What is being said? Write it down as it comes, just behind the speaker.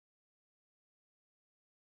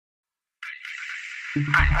Tonight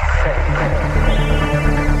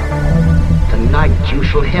you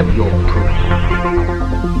shall have your proof.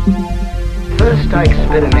 First I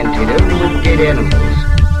experimented only with dead animals,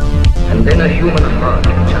 and then a human heart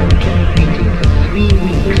which I kept beating for 3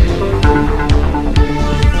 weeks.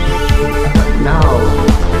 But now,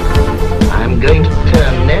 I'm going to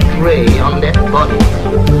turn that ray on that body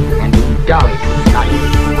and endow it with life.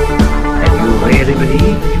 And you really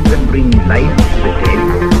believe you can bring life to the dead?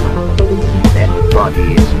 That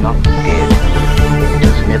body is not dead. It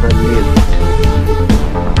has never lived.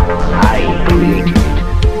 I created it.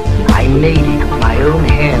 I made it with my own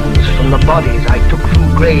hands from the bodies I took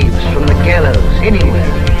from graves, from the gallows,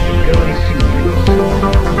 anywhere.